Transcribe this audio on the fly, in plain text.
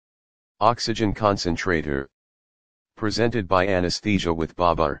Oxygen concentrator. Presented by anesthesia with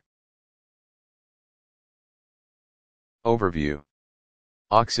babar. Overview.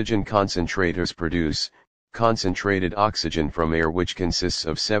 Oxygen concentrators produce concentrated oxygen from air, which consists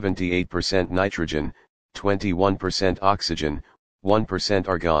of 78% nitrogen, 21% oxygen, 1%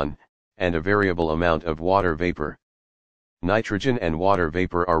 argon, and a variable amount of water vapor. Nitrogen and water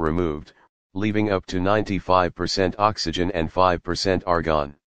vapor are removed, leaving up to 95% oxygen and 5%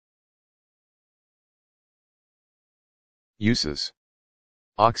 argon. Uses.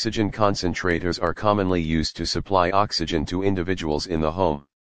 Oxygen concentrators are commonly used to supply oxygen to individuals in the home.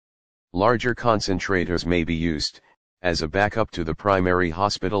 Larger concentrators may be used as a backup to the primary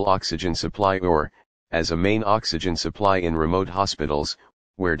hospital oxygen supply or as a main oxygen supply in remote hospitals,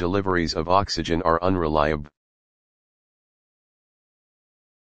 where deliveries of oxygen are unreliable.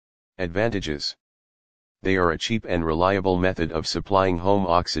 Advantages. They are a cheap and reliable method of supplying home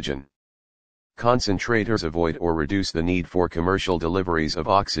oxygen. Concentrators avoid or reduce the need for commercial deliveries of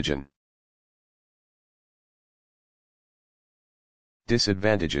oxygen.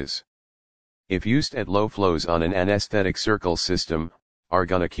 Disadvantages. If used at low flows on an anesthetic circle system,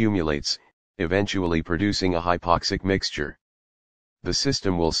 argon accumulates, eventually producing a hypoxic mixture. The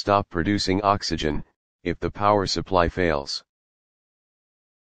system will stop producing oxygen if the power supply fails.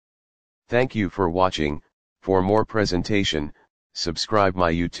 Thank you for watching. For more presentation, subscribe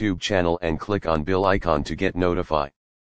my YouTube channel and click on bell icon to get notified.